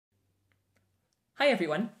Hi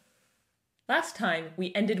everyone. Last time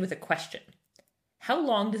we ended with a question. How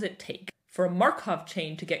long does it take for a Markov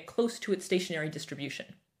chain to get close to its stationary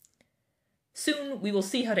distribution? Soon we will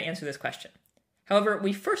see how to answer this question. However,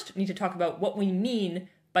 we first need to talk about what we mean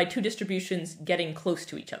by two distributions getting close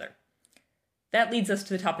to each other. That leads us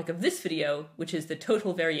to the topic of this video, which is the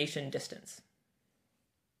total variation distance.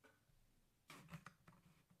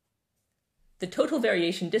 The total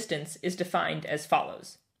variation distance is defined as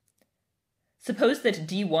follows. Suppose that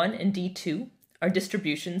D1 and D2 are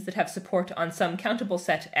distributions that have support on some countable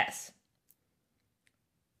set S.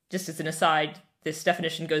 Just as an aside, this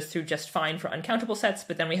definition goes through just fine for uncountable sets,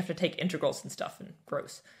 but then we have to take integrals and stuff, and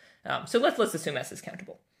gross. So let's assume S is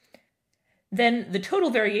countable. Then the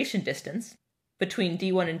total variation distance between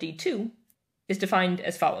D1 and D2 is defined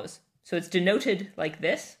as follows. So it's denoted like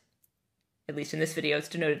this, at least in this video it's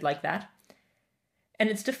denoted like that,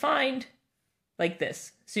 and it's defined like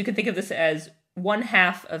this. So you can think of this as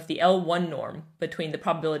 1/2 of the L1 norm between the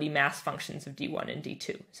probability mass functions of D1 and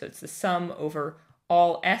D2. So it's the sum over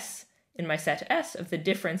all S in my set S of the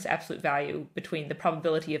difference absolute value between the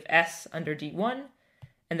probability of S under D1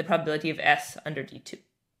 and the probability of S under D2.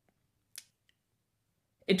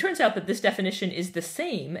 It turns out that this definition is the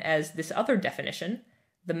same as this other definition,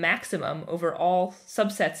 the maximum over all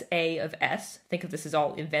subsets A of S, think of this as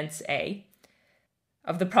all events A,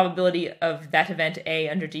 of the probability of that event A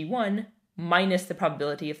under D1 minus the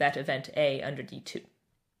probability of that event A under D2.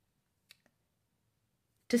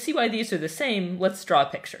 To see why these are the same, let's draw a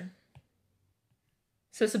picture.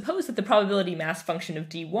 So suppose that the probability mass function of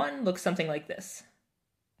D1 looks something like this.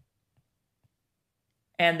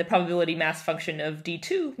 And the probability mass function of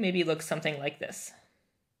D2 maybe looks something like this.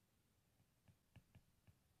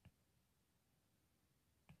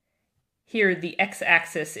 Here the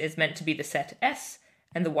x-axis is meant to be the set S,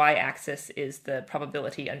 and the y-axis is the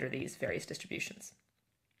probability under these various distributions.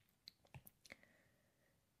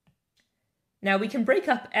 Now we can break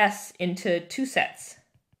up S into two sets.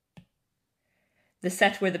 The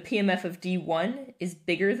set where the PMF of D1 is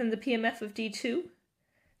bigger than the PMF of D2.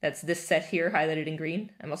 That's this set here highlighted in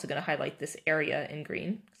green. I'm also going to highlight this area in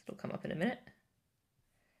green, because it'll come up in a minute.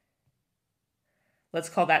 Let's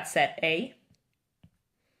call that set A.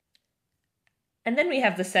 And then we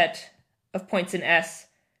have the set of points in S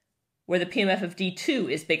where the PMF of D2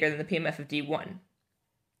 is bigger than the PMF of D1.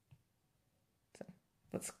 So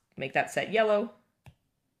let's make that set yellow,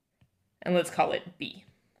 and let's call it B.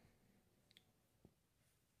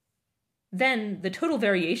 Then the total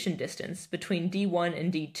variation distance between D1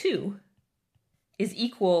 and D2 is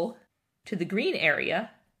equal to the green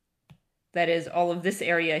area, that is all of this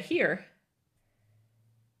area here,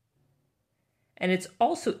 and it's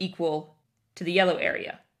also equal to the yellow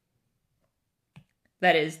area.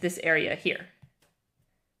 That is this area here.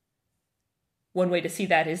 One way to see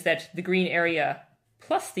that is that the green area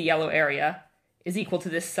plus the yellow area is equal to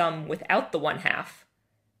this sum without the 1/2,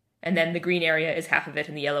 and then the green area is half of it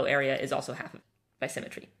and the yellow area is also half of it by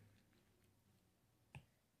symmetry.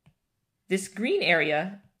 This green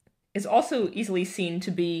area is also easily seen to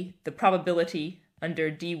be the probability under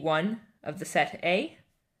D1 of the set A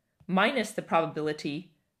minus the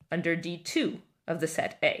probability under D2 of the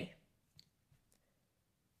set A.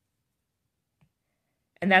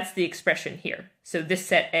 And that's the expression here. So this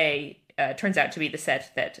set A turns out to be the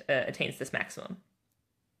set that attains this maximum.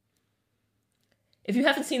 If you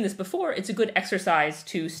haven't seen this before, it's a good exercise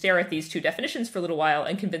to stare at these two definitions for a little while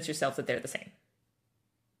and convince yourself that they're the same.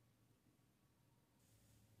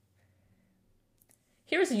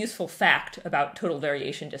 Here's a useful fact about total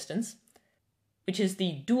variation distance, which is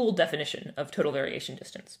the dual definition of total variation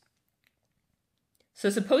distance.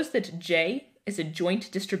 So suppose that J is a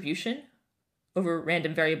joint distribution over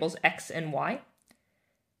random variables x and y,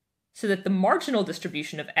 so that the marginal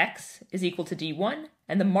distribution of x is equal to D1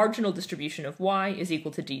 and the marginal distribution of y is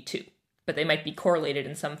equal to D2, but they might be correlated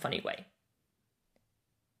in some funny way.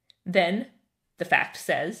 Then, the fact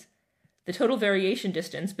says, the total variation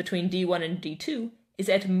distance between D1 and D2 is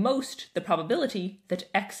at most the probability that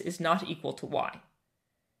x is not equal to y.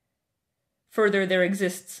 Further, there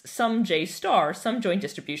exists some J star, some joint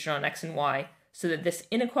distribution on x and y, so that this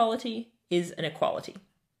inequality is an equality.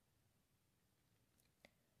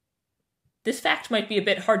 This fact might be a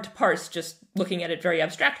bit hard to parse just looking at it very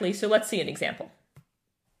abstractly, so let's see an example.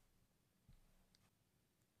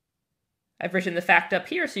 I've written the fact up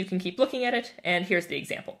here so you can keep looking at it, and here's the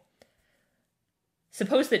example.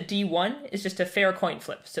 Suppose that D1 is just a fair coin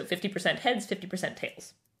flip, so 50% heads, 50%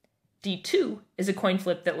 tails. D2 is a coin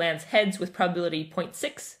flip that lands heads with probability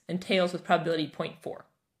 0.6 and tails with probability 0.4.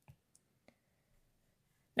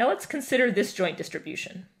 Now let's consider this joint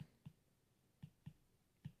distribution.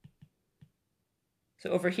 So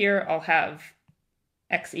over here, I'll have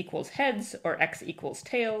x equals heads or x equals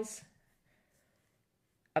tails.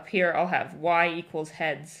 Up here, I'll have y equals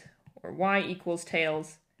heads or y equals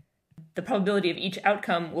tails. The probability of each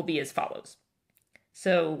outcome will be as follows.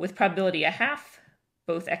 So with probability 1/2,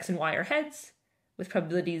 both x and y are heads. With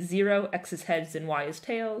probability 0, x is heads and y is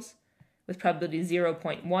tails. With probability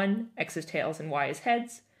 0.1, x is tails and y is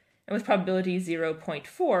heads. And with probability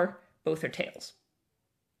 0.4, both are tails.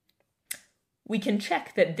 We can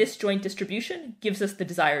check that this joint distribution gives us the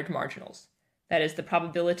desired marginals. That is, the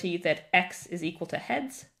probability that x is equal to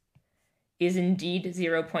heads is indeed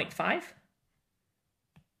 0.5.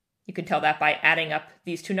 You can tell that by adding up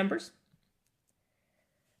these two numbers.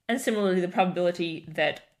 And similarly, the probability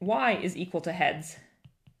that y is equal to heads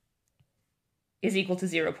is equal to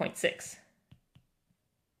 0.6.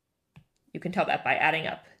 You can tell that by adding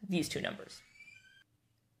up these two numbers.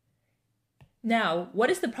 Now,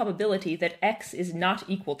 what is the probability that x is not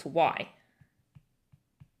equal to y?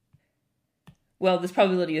 Well, this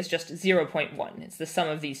probability is just 0.1. It's the sum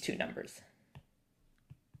of these two numbers.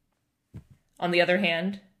 On the other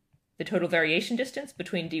hand, the total variation distance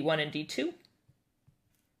between d1 and d2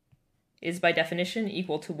 is by definition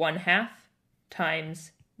equal to 1/2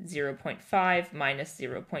 times 0.5 minus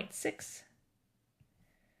 0.6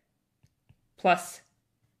 plus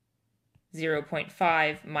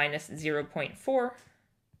 0.5 minus 0.4,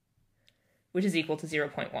 which is equal to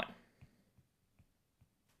 0.1.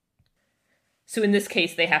 So in this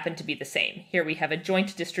case, they happen to be the same. Here we have a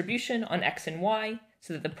joint distribution on x and y,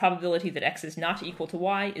 so that the probability that x is not equal to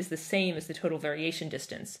y is the same as the total variation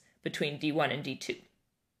distance between d1 and d2.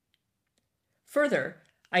 Further,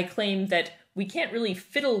 I claim that we can't really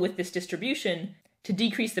fiddle with this distribution to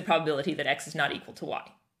decrease the probability that x is not equal to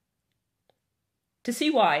y. To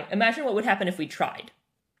see why, imagine what would happen if we tried.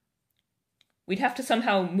 We'd have to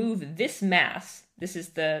somehow move this mass, this is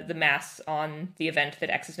the mass on the event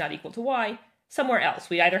that x is not equal to y, somewhere else.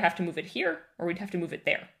 We'd either have to move it here or we'd have to move it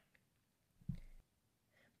there.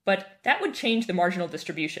 But that would change the marginal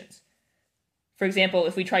distributions. For example,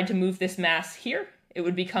 if we tried to move this mass here, it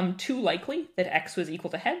would become too likely that x was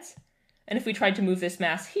equal to heads. And if we tried to move this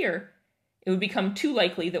mass here, it would become too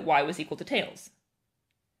likely that y was equal to tails.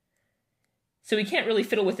 So we can't really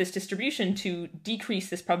fiddle with this distribution to decrease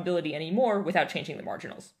this probability anymore without changing the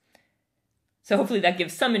marginals. So hopefully that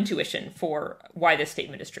gives some intuition for why this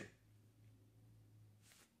statement is true.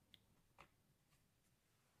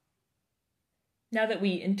 Now that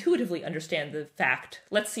we intuitively understand the fact,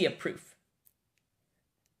 let's see a proof.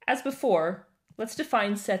 As before, let's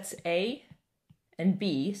define sets A and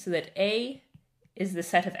B so that A is the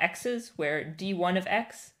set of x's where d1 of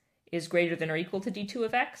x is greater than or equal to d2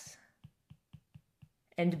 of x,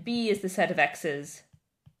 and B is the set of x's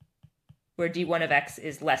where d1 of x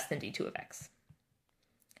is less than d2 of x.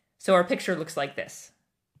 So our picture looks like this.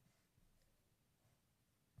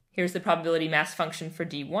 Here's the probability mass function for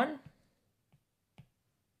d1.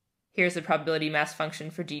 Here's the probability mass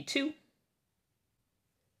function for d2.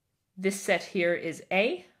 This set here is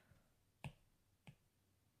A,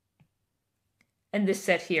 and this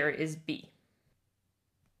set here is B.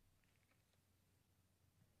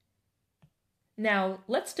 Now,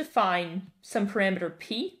 let's define some parameter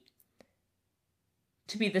p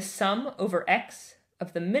to be the sum over x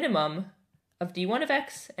of the minimum of d1 of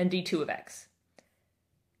x and d2 of x.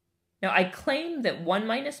 Now, I claim that 1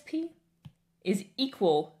 minus p is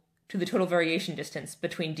equal to the total variation distance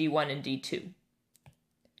between d1 and d2.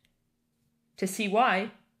 To see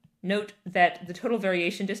why, note that the total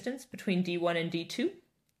variation distance between d1 and d2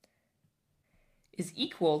 is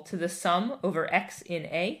equal to the sum over x in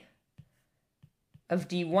A of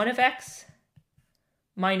d1 of x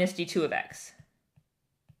minus d2 of x.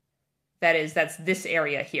 That is, that's this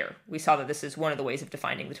area here. We saw that this is one of the ways of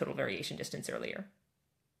defining the total variation distance earlier.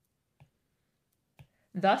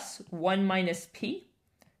 Thus, 1 minus p,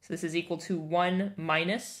 so this is equal to 1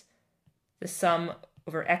 minus the sum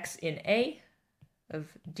over x in A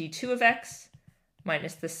of d2 of x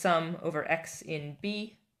minus the sum over x in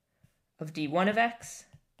B of d1 of x.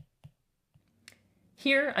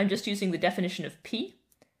 Here, I'm just using the definition of p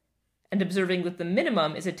and observing that the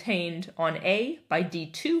minimum is attained on A by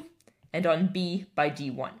d2 and on B by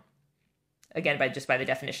d1. Again, just by the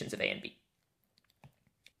definitions of A and B.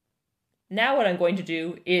 Now what I'm going to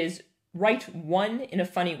do is write 1 in a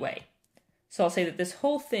funny way. So I'll say that this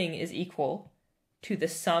whole thing is equal to the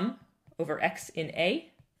sum over x in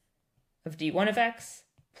A of d1 of x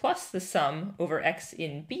plus the sum over x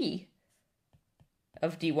in B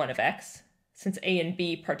of d1 of x. Since A and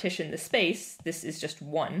B partition the space, this is just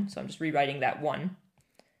 1, so I'm just rewriting that 1,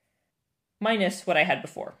 minus what I had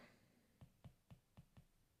before.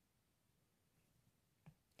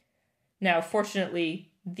 Now,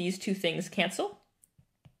 fortunately, these two things cancel,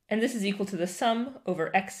 and this is equal to the sum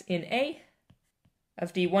over x in A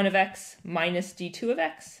of d1 of x minus d2 of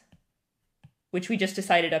x, which we just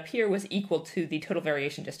decided up here was equal to the total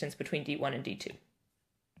variation distance between d1 and d2.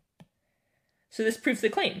 So this proves the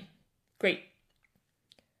claim. Great.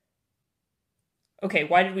 Okay,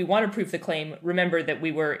 why did we want to prove the claim? Remember that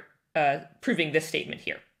we were proving this statement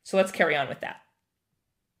here. So let's carry on with that.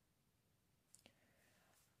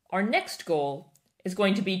 Our next goal is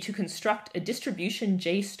going to be to construct a distribution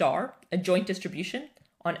J star, a joint distribution,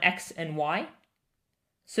 on x and y,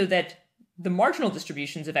 so that the marginal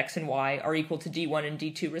distributions of x and y are equal to d1 and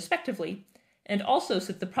d2 respectively, and also so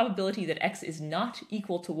that the probability that x is not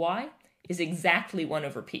equal to y is exactly 1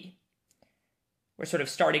 over p. We're sort of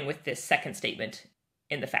starting with this second statement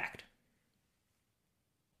in the fact.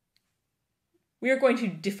 We are going to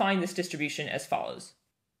define this distribution as follows.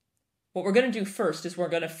 What we're going to do first is we're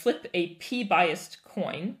going to flip a p-biased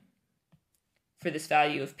coin for this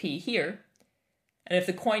value of p here, and if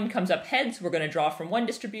the coin comes up heads, we're going to draw from one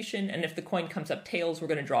distribution, and if the coin comes up tails, we're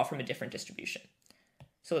going to draw from a different distribution.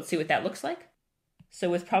 So let's see what that looks like. So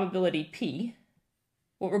with probability p,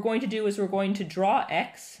 what we're going to do is we're going to draw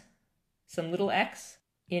x, some little x,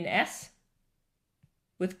 in S,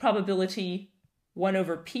 with probability 1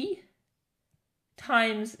 over p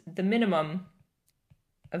times the minimum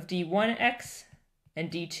of d1x and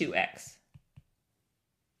d2x.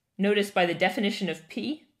 Notice by the definition of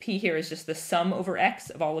p here is just the sum over x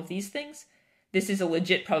of all of these things. This is a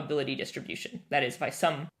legit probability distribution. That is, if I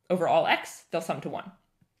sum over all x, they'll sum to 1.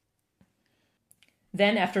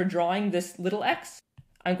 Then, after drawing this little x,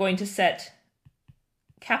 I'm going to set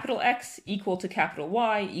capital X equal to capital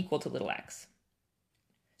Y equal to little x.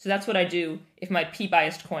 So that's what I do if my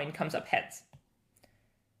p-biased coin comes up heads.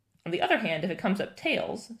 On the other hand, if it comes up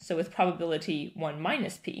tails, so with probability 1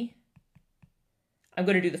 minus p, I'm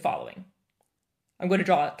going to do the following. I'm going to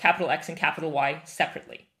draw capital X and capital Y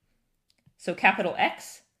separately. So capital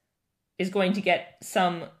X is going to get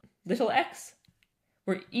some little x,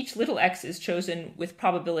 where each little x is chosen with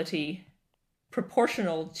probability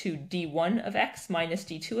proportional to d1 of x minus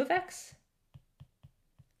d2 of x,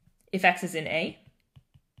 if x is in A,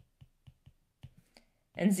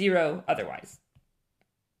 and 0 otherwise.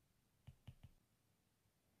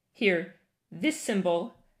 Here, this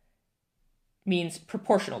symbol means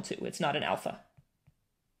proportional to, it's not an alpha.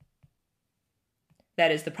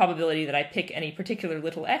 That is, the probability that I pick any particular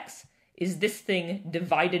little x is this thing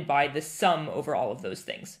divided by the sum over all of those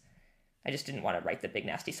things. I just didn't want to write the big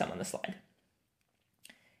nasty sum on the slide.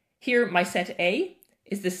 Here, my set A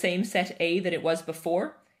is the same set A that it was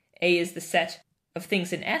before. A is the set of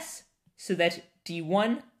things in S, so that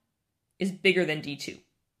d1 is bigger than d2.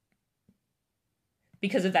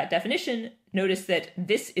 Because of that definition, notice that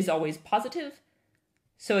this is always positive,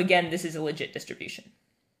 so again, this is a legit distribution.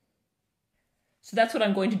 So that's what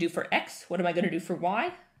I'm going to do for x. What am I going to do for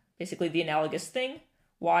y? Basically the analogous thing.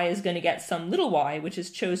 Y is going to get some little y, which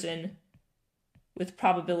is chosen with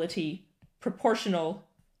probability proportional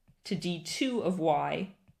to d2 of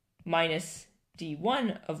y minus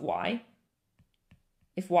d1 of y,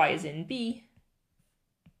 if y is in B,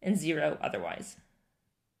 and 0 otherwise.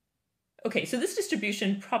 Okay, so this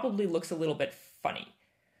distribution probably looks a little bit funny,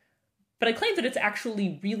 but I claim that it's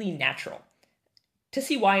actually really natural. To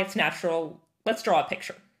see why it's natural, let's draw a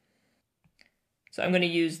picture. So I'm going to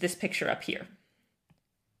use this picture up here.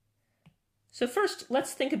 So first,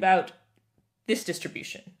 let's think about this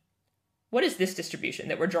distribution. What is this distribution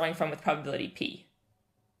that we're drawing from with probability p?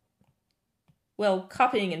 Well,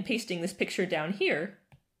 copying and pasting this picture down here,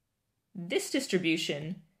 this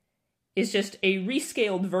distribution is just a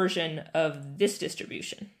rescaled version of this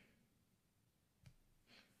distribution.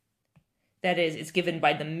 That is, it's given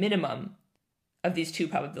by the minimum of these two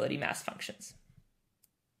probability mass functions.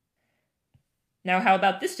 Now, how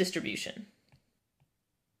about this distribution?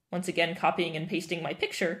 Once again, copying and pasting my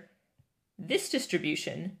picture, this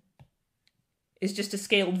distribution is just a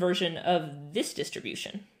scaled version of this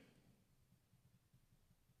distribution.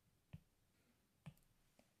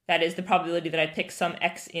 That is, the probability that I pick some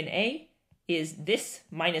x in A is this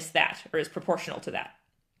minus that, or is proportional to that.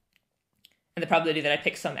 And the probability that I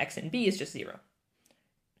pick some x in B is just 0.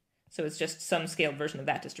 So it's just some scaled version of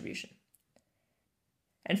that distribution.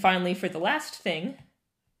 And finally, for the last thing,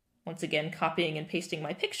 once again copying and pasting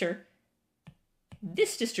my picture,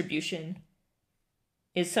 this distribution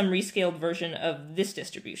is some rescaled version of this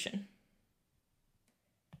distribution.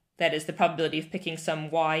 That is, the probability of picking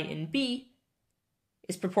some y in B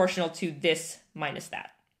is proportional to this minus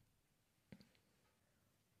that.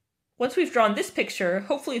 Once we've drawn this picture,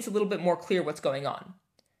 hopefully it's a little bit more clear what's going on.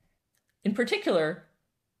 In particular,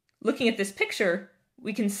 looking at this picture,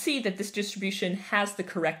 we can see that this distribution has the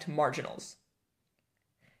correct marginals.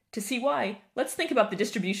 To see why, let's think about the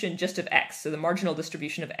distribution just of x, so the marginal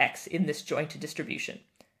distribution of x in this joint distribution.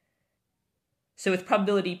 So with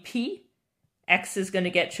probability p, x is going to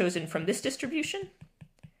get chosen from this distribution,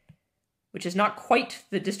 which is not quite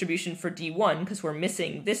the distribution for d1 because we're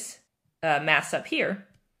missing this mass up here.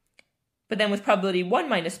 But then with probability 1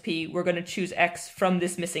 minus p, we're going to choose x from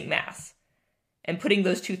this missing mass. And putting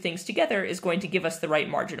those two things together is going to give us the right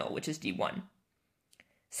marginal, which is d1.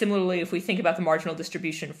 Similarly, if we think about the marginal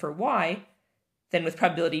distribution for y, then with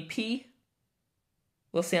probability p,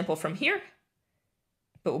 we'll sample from here,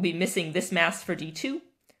 but we'll be missing this mass for d2.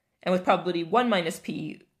 And with probability 1 minus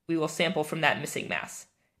p, we will sample from that missing mass.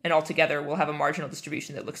 And altogether, we'll have a marginal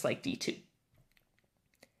distribution that looks like d2.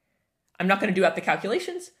 I'm not going to do out the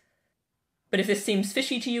calculations, but if this seems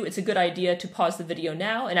fishy to you, it's a good idea to pause the video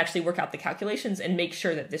now and actually work out the calculations and make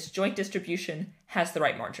sure that this joint distribution has the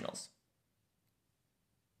right marginals.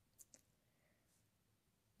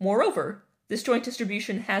 Moreover, this joint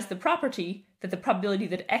distribution has the property that the probability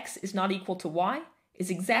that x is not equal to y is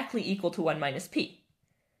exactly equal to 1 minus p.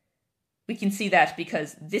 We can see that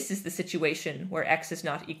because this is the situation where x is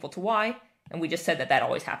not equal to y, and we just said that that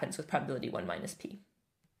always happens with probability 1 minus p.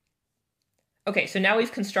 Okay, so now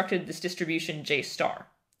we've constructed this distribution J star.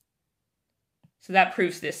 So that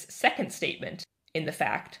proves this second statement in the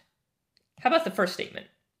fact. How about the first statement?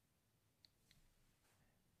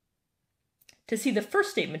 To see the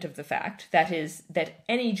first statement of the fact, that is, that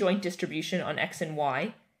any joint distribution on x and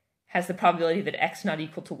y has the probability that x not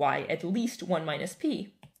equal to y at least 1 minus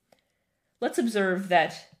p, let's observe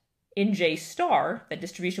that in J star, that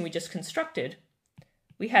distribution we just constructed,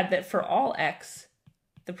 we had that for all x,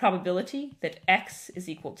 the probability that x is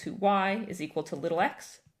equal to y is equal to little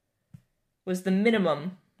x was the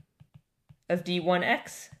minimum of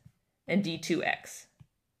d1x and d2x.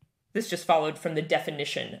 This just followed from the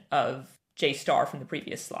definition of J star from the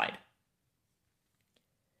previous slide.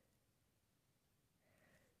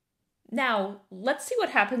 Now, let's see what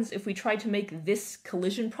happens if we try to make this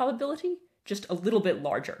collision probability just a little bit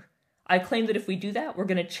larger. I claim that if we do that, we're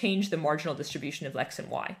going to change the marginal distribution of x and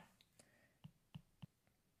y.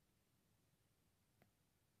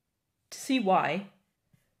 To see why,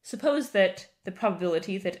 suppose that the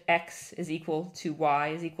probability that x is equal to y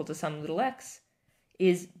is equal to some little x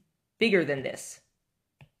is bigger than this.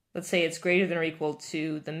 Let's say it's greater than or equal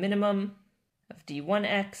to the minimum of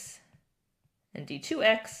d1x and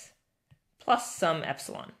d2x plus some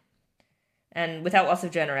epsilon. And without loss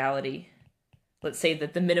of generality, let's say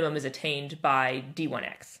that the minimum is attained by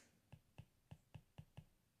d1x.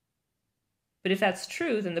 But if that's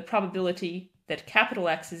true, then the probability that capital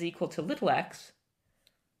X is equal to little x,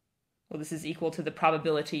 well, this is equal to the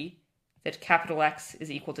probability that capital X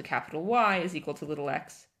is equal to capital Y is equal to little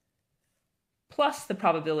x, plus the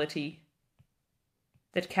probability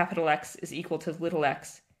that capital X is equal to little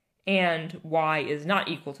x and y is not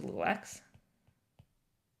equal to little x.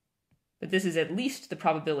 But this is at least the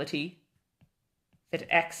probability that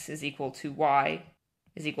x is equal to y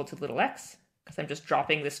is equal to little x, because I'm just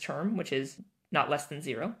dropping this term, which is not less than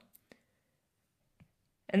 0.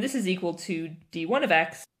 And this is equal to d1 of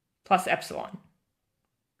x plus epsilon,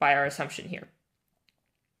 by our assumption here.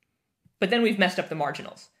 But then we've messed up the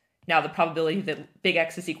marginals. Now the probability that big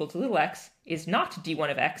X is equal to little x is not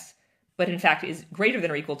d1 of x, but in fact is greater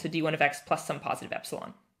than or equal to d1 of x plus some positive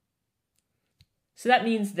epsilon. So that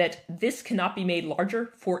means that this cannot be made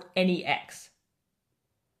larger for any x.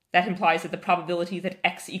 That implies that the probability that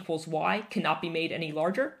x equals y cannot be made any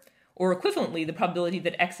larger, or equivalently, the probability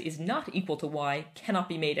that x is not equal to y cannot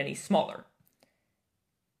be made any smaller.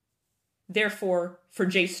 Therefore, for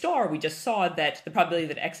J star, we just saw that the probability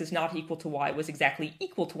that x is not equal to y was exactly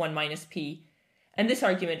equal to 1 minus p, and this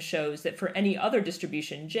argument shows that for any other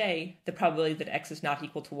distribution J, the probability that x is not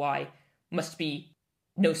equal to y must be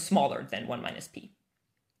no smaller than 1 minus p.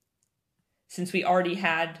 Since we already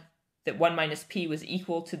had that 1 minus p was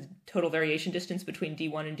equal to the total variation distance between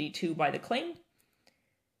d1 and d2 by the claim,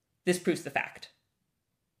 this proves the fact.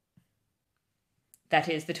 That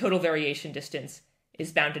is, the total variation distance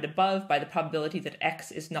is bounded above by the probability that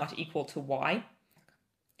x is not equal to y,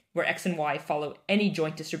 where x and y follow any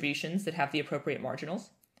joint distributions that have the appropriate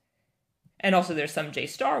marginals. And also there's some J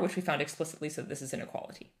star, which we found explicitly, so this is an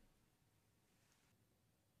equality.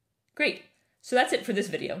 Great, so that's it for this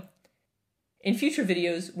video. In future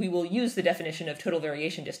videos, we will use the definition of total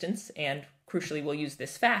variation distance, and crucially we'll use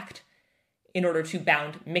this fact, in order to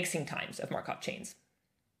bound mixing times of Markov chains.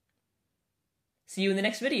 See you in the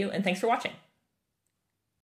next video, and thanks for watching.